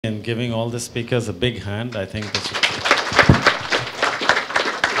And giving all the speakers a big hand. I think this is...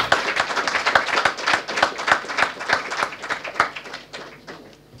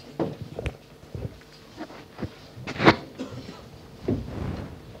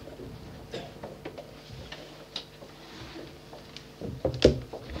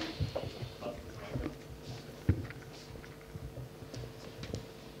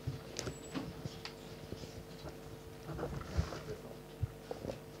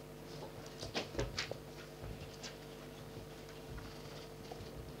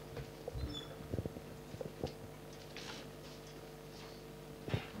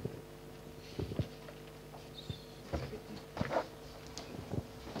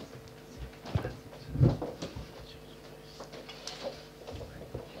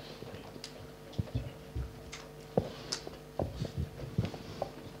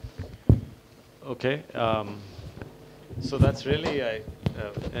 Okay, so that's really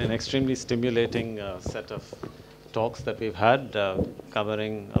an extremely stimulating set of talks that we've had,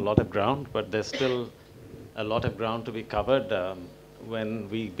 covering a lot of ground, but there's still a lot of ground to be covered. When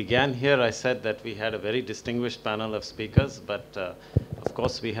we began here, I said that we had a very distinguished panel of speakers, but of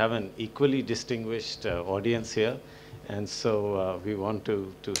course we have an equally distinguished audience here, and so we want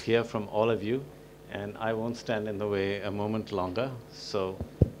to hear from all of you, and I won't stand in the way a moment longer. So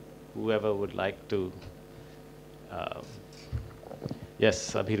whoever would like to,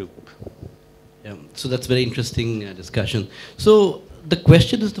 yes, Abhirup. Yeah, so that's very interesting discussion. So the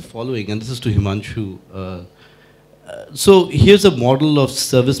question is the following, and this is to Himanshu. So here's a model of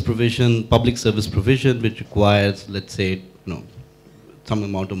service provision, public service provision, which requires, let's say, some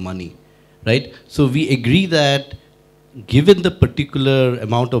amount of money, right? So we agree that given the particular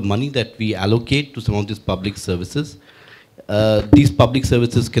amount of money that we allocate to some of these public services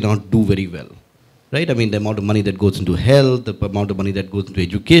cannot do very well, right? I mean, the amount of money that goes into health, the amount of money that goes into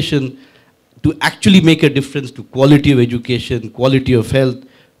education, to actually make a difference to quality of education, quality of health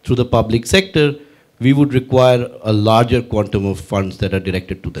through the public sector, we would require a larger quantum of funds that are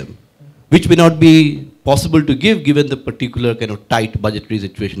directed to them, which may not be possible to give given the particular kind of tight budgetary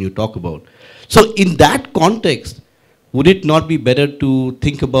situation you talk about. So in that context, would it not be better to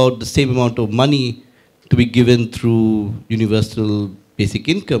think about the same amount of money to be given through universal basic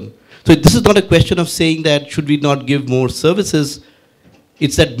income? So this is not a question of saying that should we not give more services.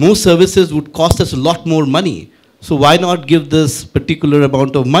 It's that more services would cost us a lot more money. So why not give this particular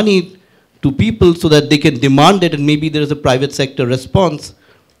amount of money to people so that they can demand it, and maybe there is a private sector response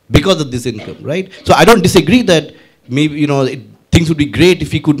because of this income, right? So I don't disagree that maybe, things would be great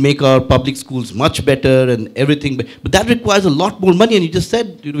if we could make our public schools much better and everything, but that requires a lot more money, and you just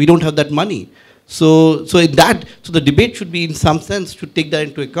said we don't have that money. So the debate should be, in some sense, should take that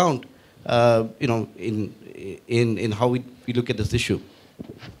into account, in how we look at this issue.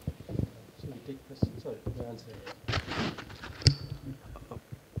 So we take questions or you answer?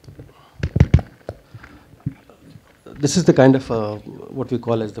 This is the kind of what we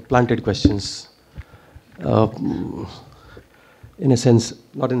call as the planted questions. In a sense,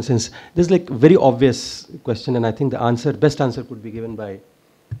 not in a sense. This is like very obvious question, and I think the best answer could be given by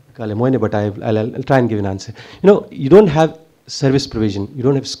Kalle Moene, but I'll try and give an answer. You don't have service provision, you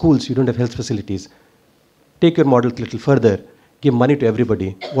don't have schools, you don't have health facilities. Take your model a little further, give money to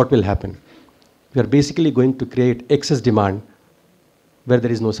everybody, what will happen? We are basically going to create excess demand where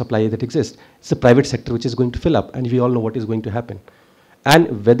there is no supply that exists. It's the private sector which is going to fill up, and we all know what is going to happen.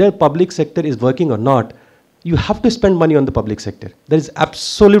 And whether public sector is working or not, you have to spend money on the public sector. There is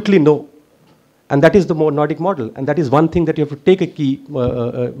absolutely no. And that is the more Nordic model. And that is one thing that you have to take a key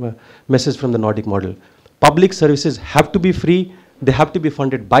message from the Nordic model. Public services have to be free, they have to be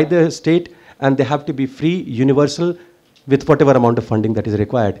funded by the state, and they have to be free, universal, with whatever amount of funding that is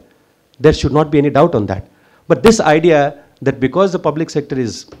required. There should not be any doubt on that. But this idea that because the public sector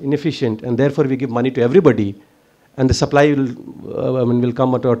is inefficient and therefore we give money to everybody, and the supply will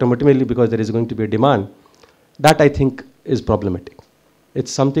come automatically because there is going to be a demand, that I think is problematic.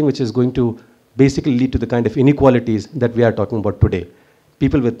 It's something which is going to basically lead to the kind of inequalities that we are talking about today.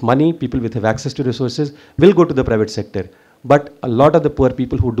 People with money, people with have access to resources will go to the private sector. But a lot of the poor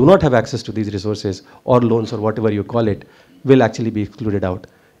people who do not have access to these resources or loans or whatever you call it will actually be excluded out.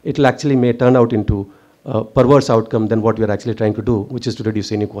 It will actually may turn out into a perverse outcome than what we are actually trying to do, which is to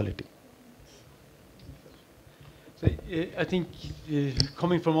reduce inequality. So, I think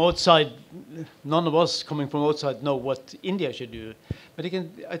coming from outside, none of us coming from outside know what India should do. But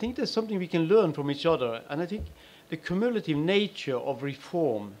I think there's something we can learn from each other. And I think the cumulative nature of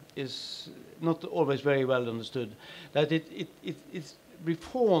reform is not always very well understood. That it's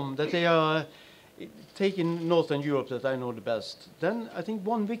reform, that they are take in Northern Europe that I know the best, then I think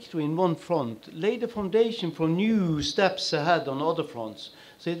one victory in one front laid the foundation for new steps ahead on other fronts.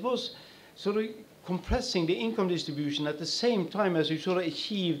 So it was sort of compressing the income distribution at the same time as you sort of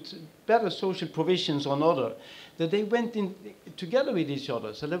achieved better social provisions on other, that they went in together with each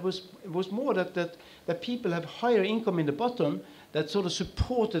other. So it was more that people have higher income in the bottom that sort of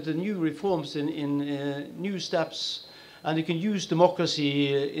supported the new reforms in new steps, and you can use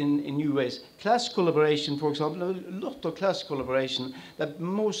democracy in new ways. Class collaboration, for example, a lot of class collaboration that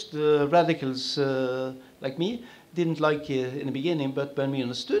most radicals like me didn't like in the beginning, but when we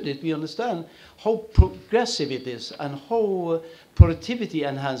understood it, we understand how progressive it is and how productivity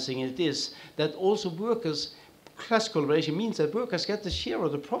enhancing it is, that also workers, class collaboration means that workers get the share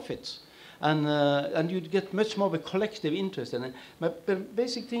of the profits. And you get much more of a collective interest in it. But the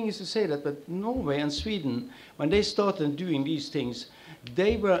basic thing is to say that but Norway and Sweden, when they started doing these things,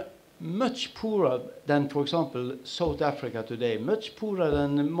 they were much poorer than, for example, South Africa today, much poorer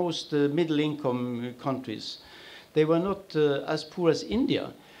than most middle-income countries. They were not as poor as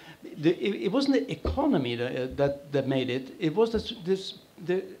India. It wasn't the economy that made it. It was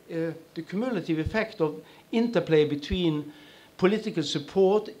the cumulative effect of interplay between political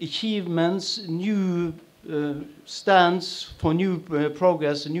support, achievements, new stands for new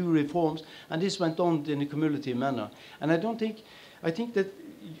progress, new reforms, and this went on in a cumulative manner. And I think that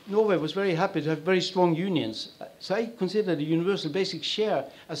Norway was very happy to have very strong unions. So I consider the universal basic share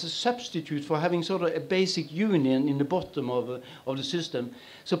as a substitute for having sort of a basic union in the bottom of the system.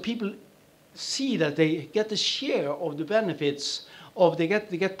 So people see that they get a share of the benefits of they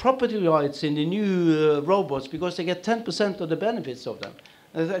get property rights in the new robots because they get 10% of the benefits of them.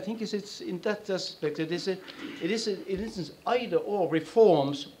 And I think it's in that aspect it isn't either or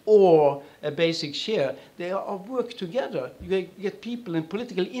reforms or a basic share. They are work together. You get people and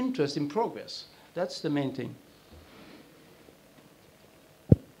political interest in progress. That's the main thing.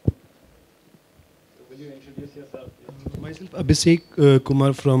 Will you introduce yourself? Myself, Abhishek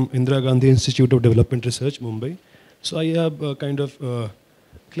Kumar from Indira Gandhi Institute of Development Research, Mumbai. So I have a kind of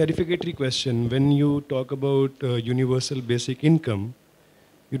clarificatory question. When you talk about universal basic income,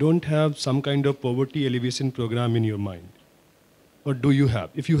 you don't have some kind of poverty alleviation program in your mind? Or do you have?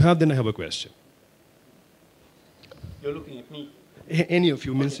 If you have, then I have a question. You're looking at me. Any of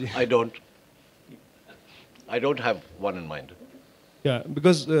you means... I don't have one in mind. Yeah,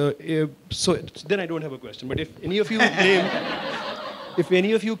 because so then I don't have a question. But if any of you claim, if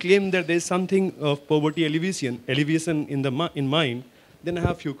any of you claim that there is something of poverty alleviation in mind, then I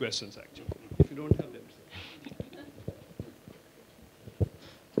have few questions actually. If you don't have them.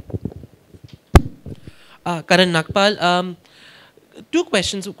 Karan Nagpal, two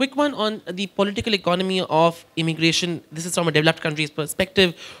questions. A quick one on the political economy of immigration. This is from a developed country's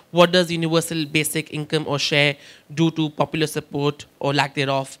perspective. What does universal basic income or share do to popular support or lack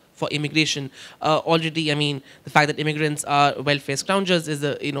thereof for immigration? Already, I mean, the fact that immigrants are welfare scroungers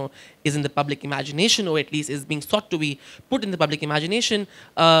is in the public imagination, or at least is being sought to be put in the public imagination.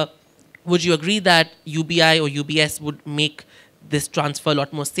 Would you agree that UBI or UBS would make this transfer a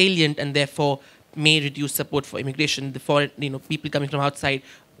lot more salient and therefore may reduce support for immigration? For people coming from outside,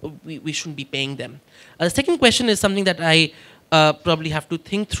 we shouldn't be paying them. The second question is something that I probably have to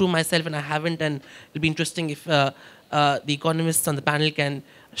think through myself, and I haven't, and it'll be interesting if the economists on the panel can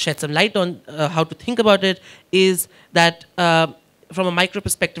shed some light on how to think about it, is that from a micro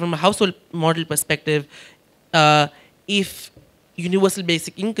perspective, from a household model perspective, if universal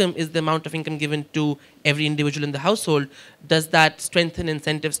basic income is the amount of income given to every individual in the household, does that strengthen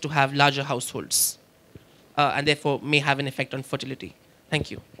incentives to have larger households and therefore may have an effect on fertility?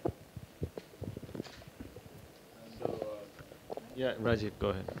 Thank you. Yeah, Rajiv, go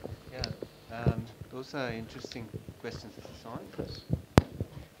ahead. Yeah, those are interesting questions. Is this on?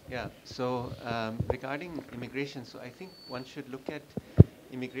 Yeah, so regarding immigration, so I think one should look at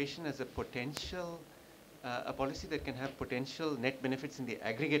immigration as a potential a policy that can have potential net benefits in the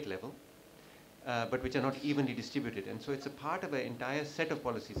aggregate level, but which are not evenly distributed. And so it's a part of an entire set of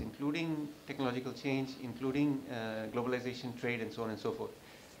policies, including technological change, including globalization, trade, and so on and so forth.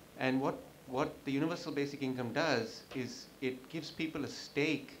 And what the universal basic income does is it gives people a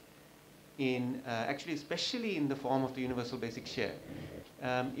stake in, actually, especially in the form of the universal basic share.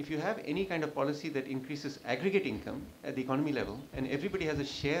 If you have any kind of policy that increases aggregate income at the economy level, and everybody has a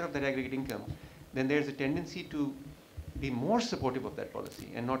share of that aggregate income, then there's a tendency to be more supportive of that policy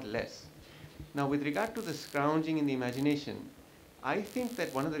and not less. Now, with regard to the scrounging in the imagination, I think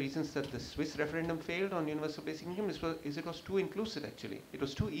that one of the reasons that the Swiss referendum failed on universal basic income is it was too inclusive, actually. It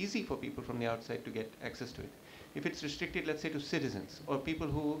was too easy for people from the outside to get access to it. If it's restricted, let's say, to citizens or people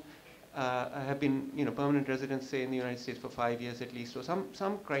who have been, permanent residents, say, in the United States for 5 years at least, or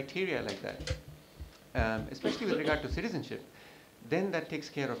some criteria like that, especially with regard to citizenship, then that takes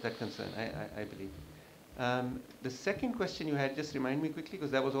care of that concern, I believe. The second question you had, just remind me quickly,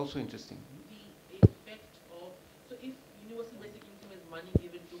 because that was also interesting. The effect of, so if universal basic income is money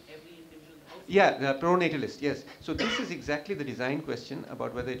given to every individual household. Yeah, the pronatalist, yes. So this is exactly the design question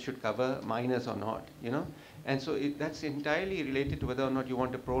about whether it should cover minors or not, And so that's entirely related to whether or not you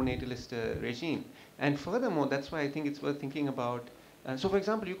want a pronatalist regime. And furthermore, that's why I think it's worth thinking about. So for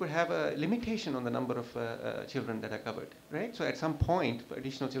example, you could have a limitation on the number of children that are covered, right? So at some point,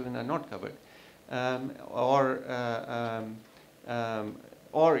 additional children are not covered.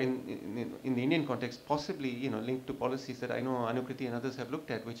 Or in the Indian context, possibly linked to policies that I know Anukriti and others have looked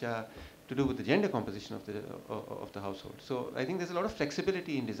at, which are to do with the gender composition of the household. So I think there's a lot of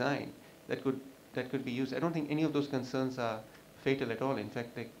flexibility in design that could be used. I don't think any of those concerns are fatal at all. In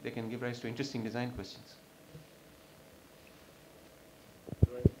fact, they can give rise to interesting design questions. I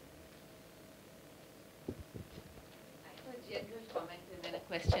have a general comment and then a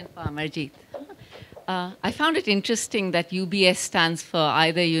question for Amarjeet. I found it interesting that UBS stands for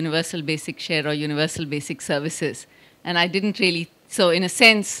either Universal Basic Share or Universal Basic Services. And I didn't really, so in a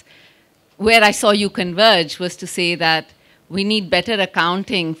sense, where I saw you converge was to say that we need better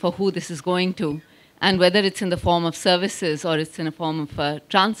accounting for who this is going to. And whether it's in the form of services or it's in a form of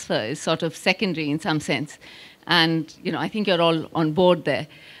transfer is sort of secondary in some sense. And I think you're all on board there.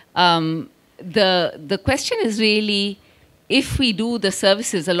 The question is really, if we do the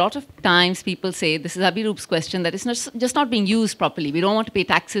services, a lot of times people say, this is Abhiroop's question, that it's just not being used properly. We don't want to pay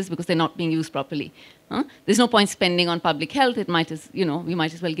taxes because they're not being used properly. There's no point spending on public health. It might as, we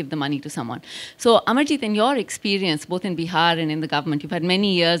might as well give the money to someone. So Amarjeet, in your experience, both in Bihar and in the government, you've had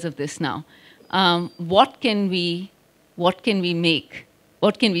many years of this now. What can we make?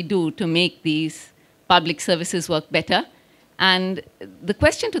 What can we do to make these public services work better? And the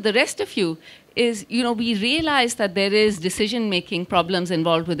question to the rest of you is, we realize that there is decision-making problems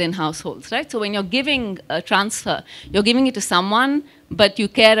involved within households, right? So when you're giving a transfer, you're giving it to someone, but you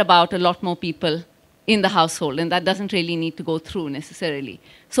care about a lot more people in the household, and that doesn't really need to go through necessarily.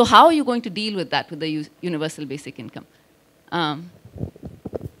 So how are you going to deal with that with the universal basic income?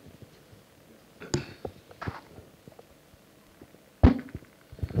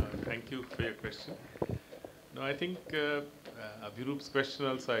 Thank you for your question. No, I think Abhiroop's question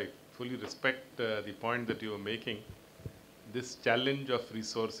also, I fully respect the point that you are making. This challenge of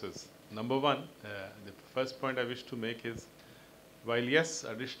resources. Number one, the first point I wish to make is, while yes,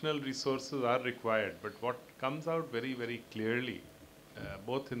 additional resources are required, but what comes out very, very clearly,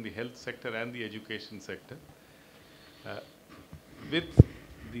 both in the health sector and the education sector, with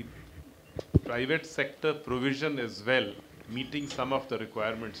the private sector provision as well, meeting some of the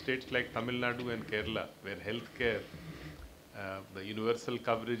requirements, states like Tamil Nadu and Kerala, where healthcare, the universal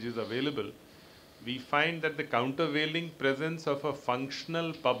coverage is available, we find that the countervailing presence of a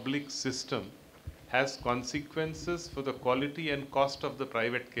functional public system has consequences for the quality and cost of the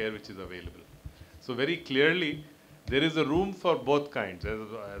private care which is available. So very clearly, there is a room for both kinds.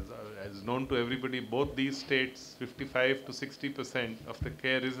 As known to everybody, both these states, 55 to 60% of the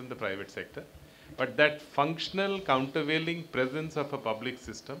care is in the private sector. But that functional countervailing presence of a public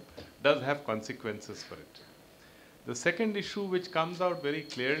system does have consequences for it. The second issue which comes out very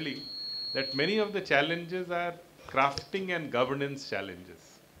clearly, that many of the challenges are crafting and governance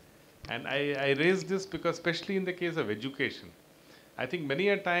challenges. And I raise this because, especially in the case of education, I think many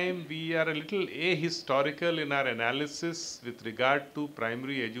a time we are a little ahistorical in our analysis with regard to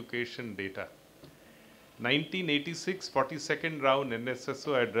primary education data. 1986, 42nd round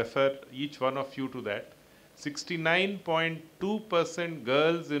NSSO, I'd refer each one of you to that. 69.2%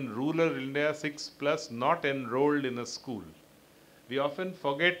 girls in rural India 6+ not enrolled in a school. We often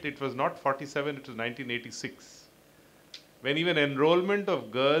forget it was not 47, it was 1986. When even enrollment of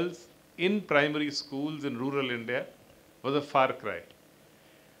girls in primary schools in rural India was a far cry.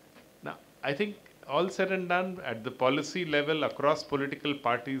 Now, I think all said and done, at the policy level, across political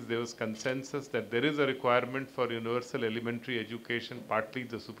parties, there was consensus that there is a requirement for universal elementary education, partly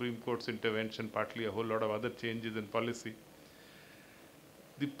the Supreme Court's intervention, partly a whole lot of other changes in policy.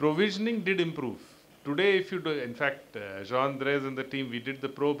 The provisioning did improve. Today, if you do, in fact, Jean Andres and the team, we did the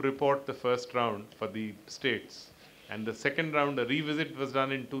probe report the first round for the states. And the second round, a revisit was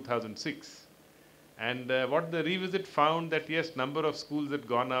done in 2006. And what the revisit found that yes, number of schools had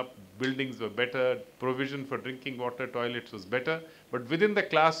gone up, buildings were better, provision for drinking water, toilets was better, but within the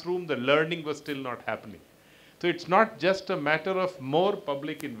classroom, the learning was still not happening. So it's not just a matter of more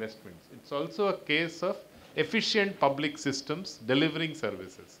public investments. It's also a case of efficient public systems delivering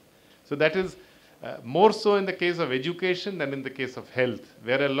services. So that is more so in the case of education than in the case of health,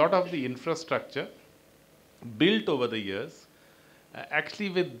 where a lot of the infrastructure built over the years, actually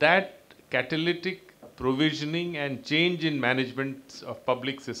with that catalytic provisioning and change in management of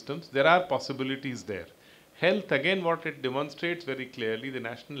public systems, there are possibilities there. Health, again, what it demonstrates very clearly, the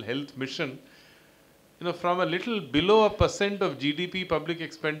National Health Mission, from a little below 1% of GDP public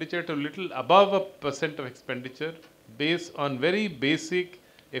expenditure to a little above 1% of expenditure, based on very basic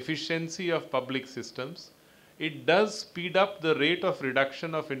efficiency of public systems, it does speed up the rate of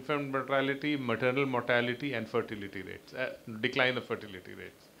reduction of infant mortality, maternal mortality, and fertility rates, decline of fertility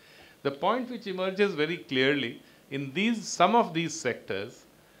rates. The point which emerges very clearly in some of these sectors,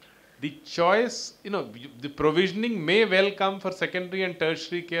 the choice, the provisioning may well come for secondary and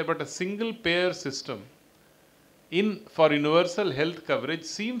tertiary care, but a single payer system for universal health coverage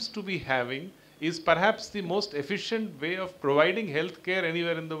seems to be is perhaps the most efficient way of providing health care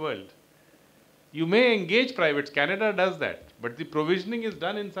anywhere in the world. You may engage privates, Canada does that, but the provisioning is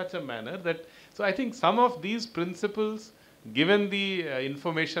done in such a manner that, so I think some of these principles, given the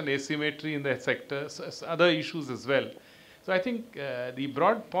information asymmetry in the sector, other issues as well. So I think the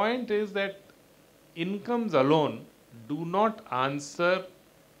broad point is that incomes alone do not answer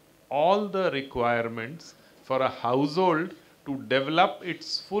all the requirements for a household to develop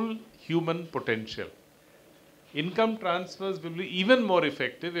its full human potential. Income transfers will be even more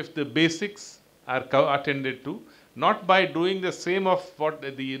effective if the basics are attended to, not by doing the same of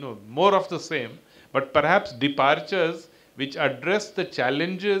more of the same, but perhaps departures which address the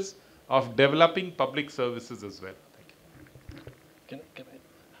challenges of developing public services as well. Thank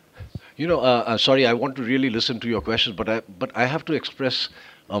you. Sorry, I want to really listen to your questions, but I have to express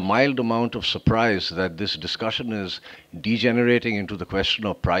a mild amount of surprise that this discussion is degenerating into the question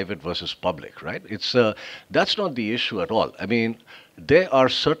of private versus public, right? That's not the issue at all. I mean, there are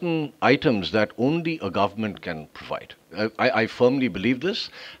certain items that only a government can provide. I firmly believe this,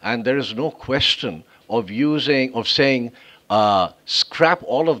 and there is no question of saying, scrap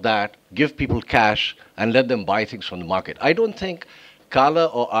all of that, give people cash, and let them buy things from the market. I don't think Kalle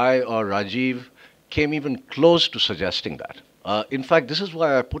or I or Rajiv came even close to suggesting that. In fact, this is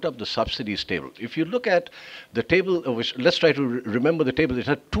why I put up the subsidies table. If you look at the table, let's try to remember the table. It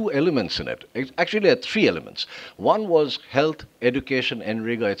had two elements in it. It actually had three elements. One was health, education,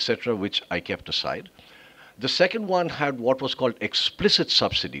 NREGA, etc., which I kept aside. The second one had what was called explicit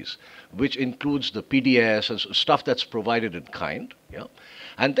subsidies, which includes the PDS and stuff that's provided in kind. Yeah?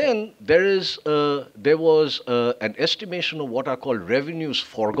 And then there was an estimation of what are called revenues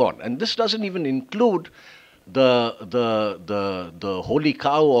foregone. And this doesn't even include the holy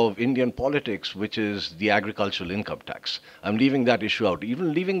cow of Indian politics, which is the agricultural income tax. I'm leaving that issue out.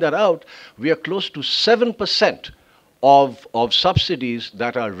 Even leaving that out, we are close to 7% of subsidies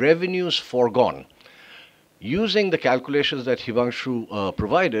that are revenues foregone. Using the calculations that Himanshu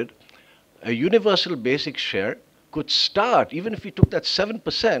provided, a universal basic share could start, even if we took that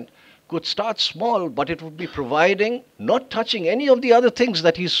 7%, could start small, but it would be providing, not touching any of the other things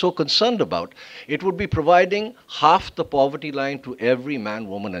that he's so concerned about. It would be providing half the poverty line to every man,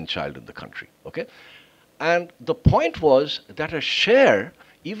 woman, and child in the country. Okay? And the point was that a share,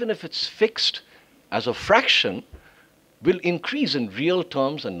 even if it's fixed as a fraction, will increase in real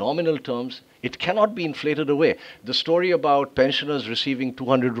terms and nominal terms. It cannot be inflated away. The story about pensioners receiving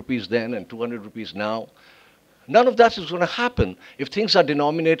 200 rupees then and 200 rupees now, none of that is going to happen if things are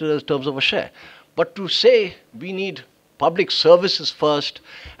denominated as terms of a share. But to say we need public services first,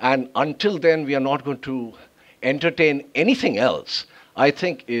 and until then we are not going to entertain anything else, I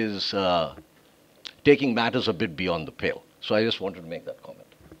think is taking matters a bit beyond the pale. So I just wanted to make that comment.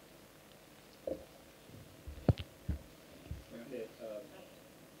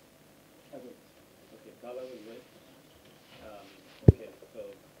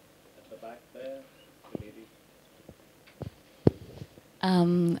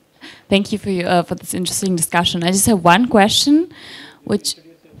 Thank you for this interesting discussion. I just have one question, which,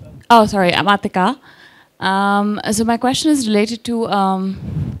 oh, sorry, I'm Atika. So my question is related to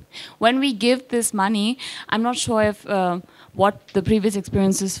when we give this money, I'm not sure if what the previous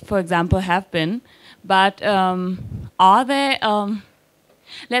experiences, for example, have been, but are there,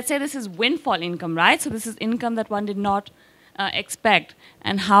 let's say this is windfall income, right? So this is income that one did not expect.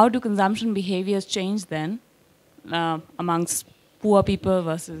 And how do consumption behaviors change then amongst poor people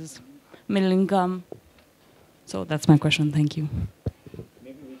versus middle income? So that's my question. Thank you.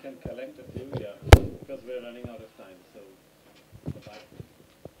 Maybe we can collect a few, yeah, because we're running out of time. So,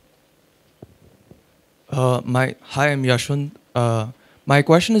 Hi, I'm Yashwant. My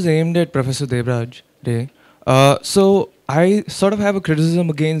question is aimed at Professor Debraj. So I sort of have a criticism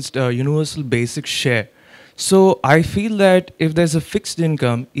against universal basic share. So I feel that if there's a fixed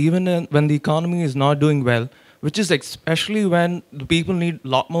income, even when the economy is not doing well, which is especially when the people need a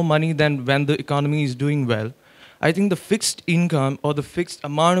lot more money than when the economy is doing well, I think the fixed income or the fixed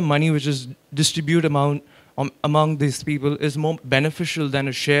amount of money which is distributed among these people is more beneficial than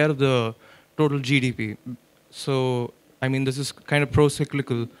a share of the total GDP. So, I mean, this is kind of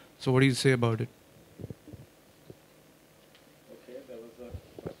pro-cyclical. So what do you say about it? Okay, there was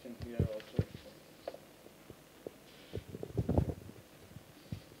a question here also.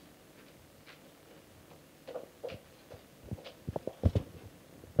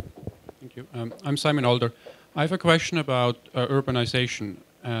 Thank you. I'm Simon Alder. I have a question about urbanization.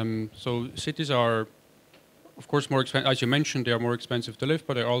 So cities are, of course, more expensive. As you mentioned, they are more expensive to live,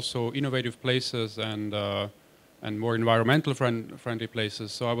 but they're also innovative places and more environmental friendly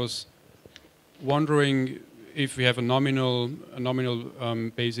places. So I was wondering if we have a nominal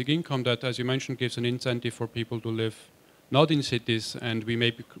basic income that, as you mentioned, gives an incentive for people to live not in cities, and we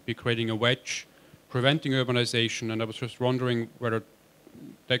may be creating a wedge preventing urbanization. And I was just wondering whether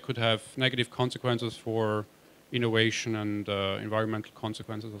that could have negative consequences for innovation and environmental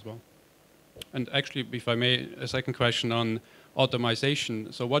consequences as well. And actually, if I may, a second question on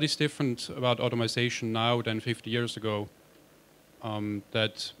automation. So what is different about automation now than 50 years ago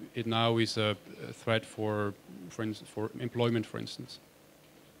that it now is a threat for employment, for instance?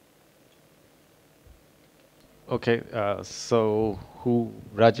 Okay, so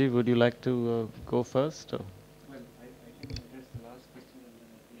Rajiv, would you like to go first? Or?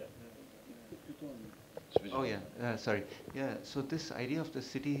 Oh yeah, sorry. Yeah, so this idea of the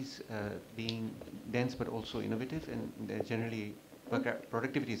cities being dense but also innovative, and generally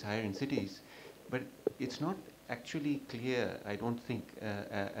productivity is higher in cities, but it's not actually clear, I don't think,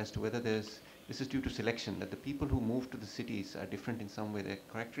 as to whether this is due to selection, that the people who move to the cities are different in some way, their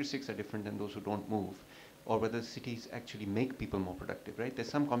characteristics are different than those who don't move, or whether cities actually make people more productive, right? There's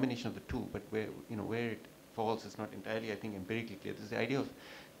some combination of the two, but where it falls is not entirely, I think, empirically clear. This is the idea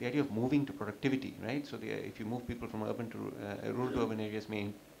of moving to productivity, right? So if you move people from urban to rural to urban areas,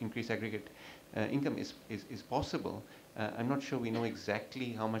 may increase aggregate income is possible. I'm not sure we know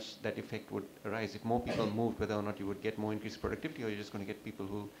exactly how much that effect would arise. If more people moved, whether or not you would get more increased productivity, or you're just going to get people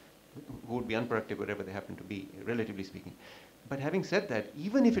who would be unproductive wherever they happen to be, relatively speaking. But having said that,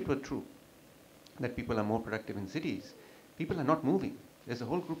 even if it were true that people are more productive in cities, people are not moving. There's a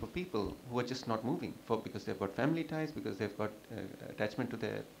whole group of people who are just not moving because they've got family ties, because they've got attachment to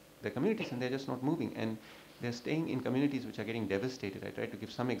their communities, and they're just not moving. And they're staying in communities which are getting devastated. I tried to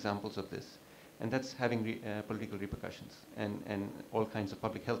give some examples of this. And that's having political repercussions and all kinds of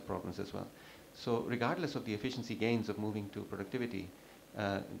public health problems as well. So regardless of the efficiency gains of moving to productivity,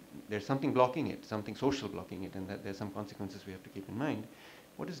 there's something blocking it, something social blocking it, and that there's some consequences we have to keep in mind.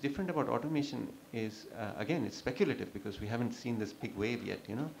 What is different about automation is, again, it's speculative because we haven't seen this big wave yet,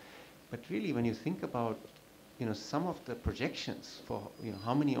 But really, when you think about, some of the projections for,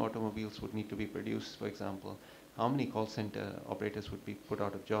 how many automobiles would need to be produced, for example, how many call center operators would be put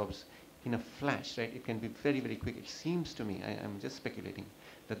out of jobs in a flash, right? It can be very, very quick. It seems to me, I'm just speculating,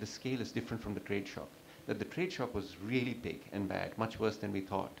 that the scale is different from the trade shock. That the trade shock was really big and bad, much worse than we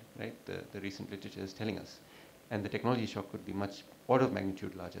thought, right? The recent literature is telling us. And the technology shock could be much order of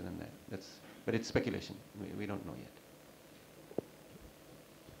magnitude larger than that. But it's speculation. We don't know yet.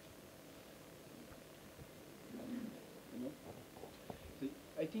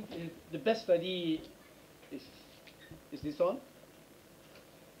 I think the best idea is this on?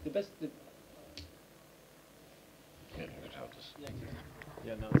 The best. Yeah, you could have this.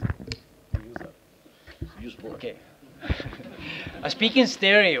 Yeah, no. Use that. Use both. Okay. I speak in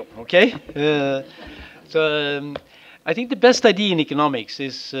stereo, okay? I think the best idea in economics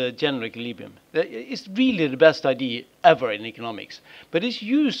is general equilibrium. It's really the best idea ever in economics. But it's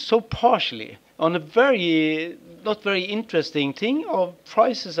used so partially on a not very interesting thing of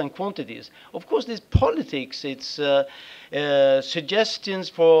prices and quantities. Of course, there's politics. It's suggestions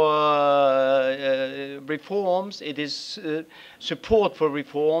for reforms. It is support for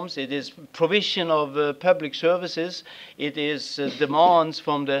reforms. It is provision of public services. It is demands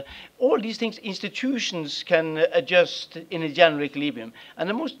from all these things. Institutions can adjust in a general equilibrium. And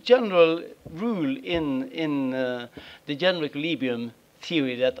the most general rule in the general equilibrium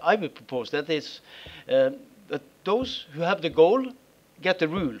theory that I would propose, that is that those who have the goal get the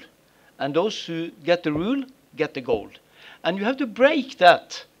rule, and those who get the rule get the goal. And you have to break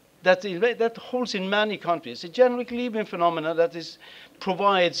that. That holds in many countries. A general equilibrium phenomenon that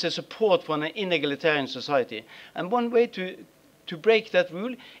provides a support for an inegalitarian society. And one way to break that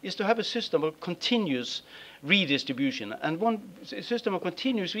rule is to have a system of continuous redistribution. And one system of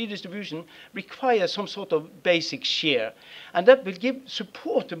continuous redistribution requires some sort of basic share. And that will give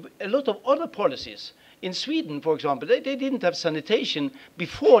support to a lot of other policies. In Sweden, for example, they didn't have sanitation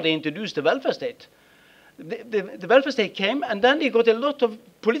before they introduced the welfare state. The welfare state came, and then they got a lot of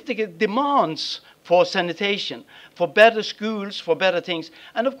political demands for sanitation, for better schools, for better things.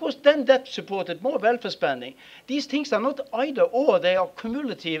 And of course, then that supported more welfare spending. These things are not either or, they are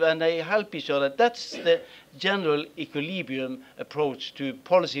cumulative and they help each other. That's the general equilibrium approach to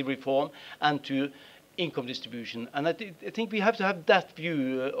policy reform and to income distribution. And I think we have to have that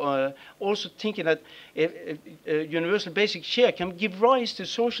view, also thinking that a universal basic share can give rise to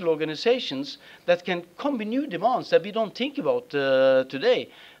social organizations that can come with new demands that we don't think about today.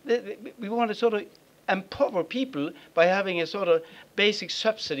 We want to sort of empower people by having a sort of basic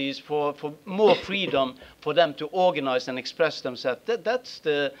subsidies for more freedom for them to organize and express themselves. That's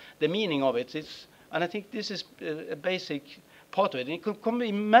the meaning of it. And I think this is a basic part of it. It could come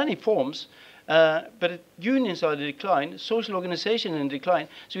in many forms. But unions are in decline, social organization in decline,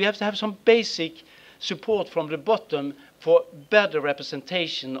 so we have to have some basic support from the bottom for better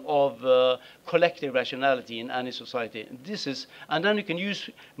representation of collective rationality in any society. And then you can use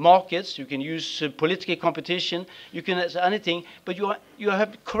markets, you can use political competition, you can use anything, but you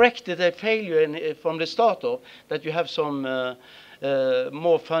have corrected a failure from the start of that you have some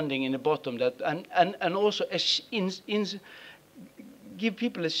more funding in the bottom and also give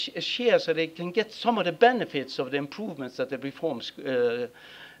people a share so they can get some of the benefits of the improvements that the reforms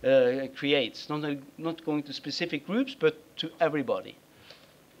creates. Not going to specific groups, but to everybody.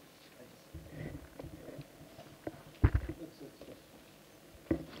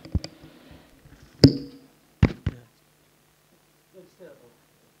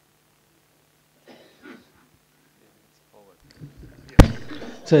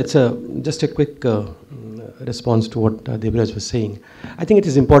 So it's just a quick response to what Debraj was saying. I think it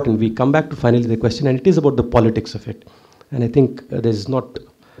is important. We come back to finally the question, and it is about the politics of it. And I think there's not,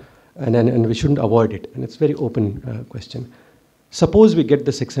 and we shouldn't avoid it. And it's a very open question. Suppose we get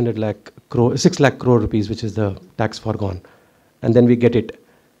the 6 lakh crore rupees, which is the tax foregone, and then we get it.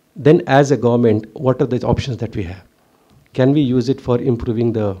 Then as a government, what are the options that we have? Can we use it for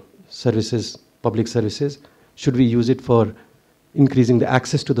improving the services, public services? Should we use it for increasing the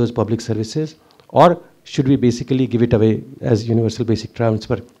access to those public services? Or should we basically give it away as universal basic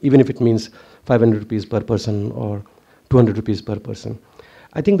transfer, even if it means 500 rupees per person or 200 rupees per person?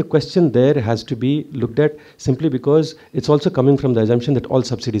 I think the question there has to be looked at simply because it's also coming from the assumption that all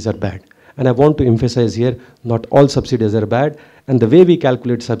subsidies are bad. And I want to emphasize here, not all subsidies are bad. And the way we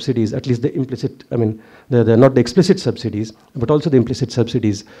calculate subsidies, at least the implicit, not the explicit subsidies, but also the implicit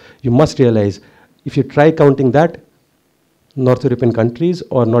subsidies, you must realize, if you try counting that, North European countries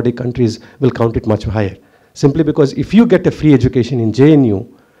or Nordic countries will count it much higher. Simply because if you get a free education in JNU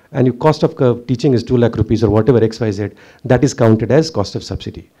and your cost of teaching is 2 lakh rupees or whatever XYZ, that is counted as cost of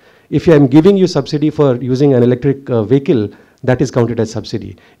subsidy. If I am giving you subsidy for using an electric vehicle, that is counted as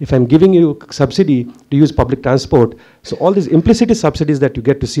subsidy. If I'm giving you subsidy to use public transport, so all these implicit subsidies that you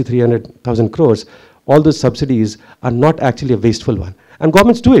get to see 300,000 crores, all those subsidies are not actually a wasteful one. And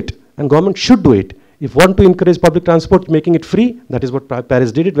governments do it, and government should do it. If want to encourage public transport, making it free, that is what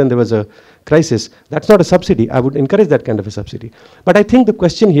Paris did it when there was a crisis. That's not a subsidy. I would encourage that kind of a subsidy. But I think the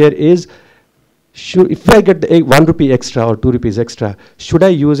question here is, if I get the 1 rupee extra or 2 rupees extra, should I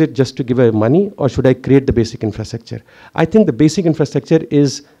use it just to give away money, or should I create the basic infrastructure? I think the basic infrastructure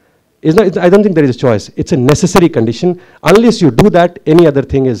is not, I don't think there is a choice. It's a necessary condition. Unless you do that, any other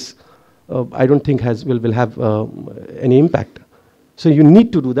thing is, I don't think will have any impact. So you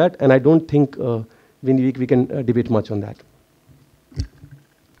need to do that, and I don't think we can debate much on that.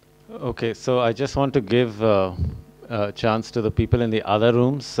 Okay, so I just want to give a chance to the people in the other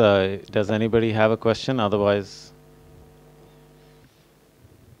rooms. Does anybody have a question? Otherwise,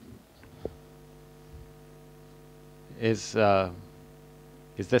 is there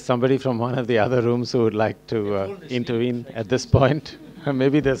somebody from one of the other rooms who would like to intervene at this point?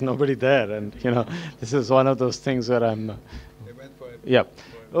 Maybe there's nobody there, and this is one of those things where I'm. Yeah.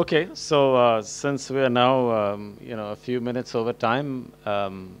 Okay, so since we are now, a few minutes over time,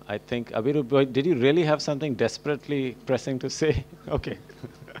 I think, Abhirup, did you really have something desperately pressing to say? Okay.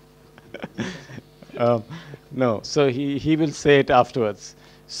 No, so he will say it afterwards.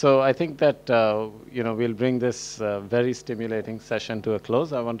 So I think that, we'll bring this very stimulating session to a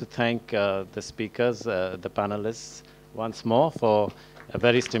close. I want to thank the speakers, the panelists, once more for a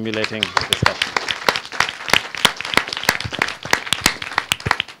very stimulating discussion.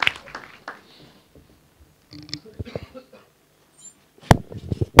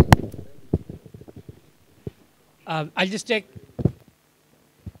 I'll just take.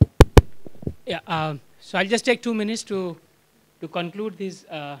 Yeah. So I'll just take 2 minutes to conclude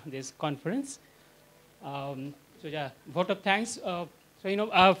this conference. So yeah, vote of thanks.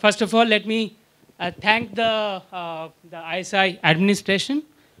 So first of all, let me thank the ISI administration,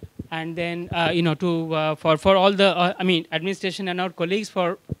 and then for all the administration and our colleagues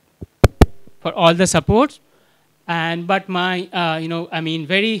for all the support. But my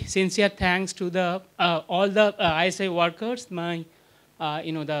very sincere thanks to the all the ISI workers, my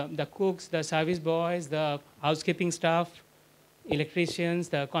the cooks, the service boys, the housekeeping staff, electricians,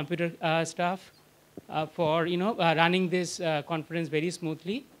 the computer staff, for running this conference very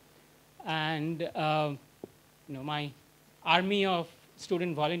smoothly, and my army of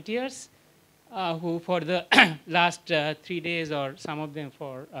student volunteers who for the last 3 days, or some of them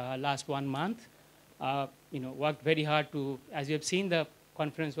for last 1 month, worked very hard to, as you have seen, the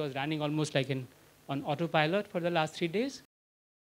conference was running almost like on autopilot for the last 3 days.